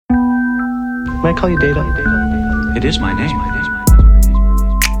May I call you Data? It is my name.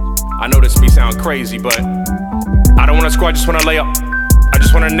 I know this may sound crazy, but I don't wanna squat, I just wanna lay up. I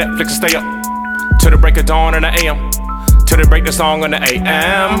just wanna Netflix and stay up till the break of dawn in the AM, till they break the song on the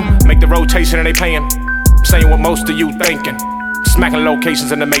AM. Make the rotation and they paying, saying what most of you thinking. Smacking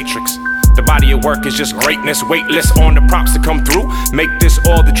locations in the matrix. The body of work is just greatness, weightless on the props that come through. Make this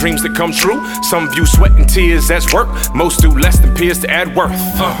all the dreams that come true. Some view sweat and tears as work, most do less than peers to add worth.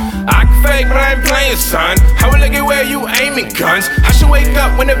 I can fake, but I ain't playing, son. How will look at where you aiming guns? I should wake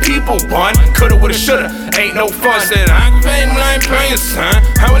up when the people won. Coulda, woulda, shoulda, ain't no fun. Said I can fake, but I ain't playing, son.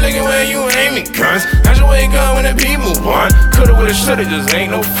 How will look at where you aiming guns? I should wake up when the people won. Coulda, woulda, shoulda, just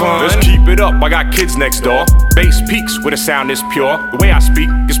ain't no fun. Let's keep it up, I got kids next door. Bass peaks where the sound is pure. The way I speak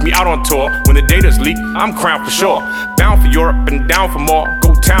gets me out on tour. When the data's leak, I'm crowned for sure. Bound for Europe and down for more.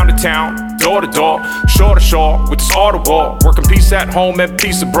 Go town to town, door to door, shore to shore, with this all the war. Working peace at home and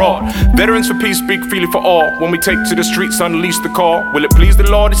peace abroad. Veterans for peace speak freely for all. When we take to the streets, unleash the call. Will it please the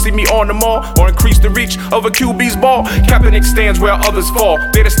Lord to see me on the mall, or increase the reach of a QB's ball? Kaepernick stands where others fall.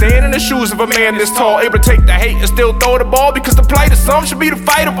 They to stand in the shoes of a man this tall, able to take the hate and still throw the ball, because the plight of some should be the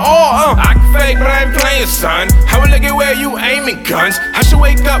fight of all. I can fake, but I ain't playing, son. How will look at where you aiming guns? I should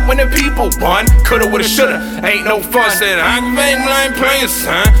wake up when the people won. Coulda, woulda, shoulda, ain't no fun. Said I can fake, but I ain't playing,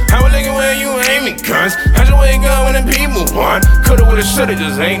 son. How will look at where you aiming guns? I should wake up when the people won. Coulda, woulda, shoulda,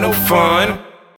 just ain't no fun.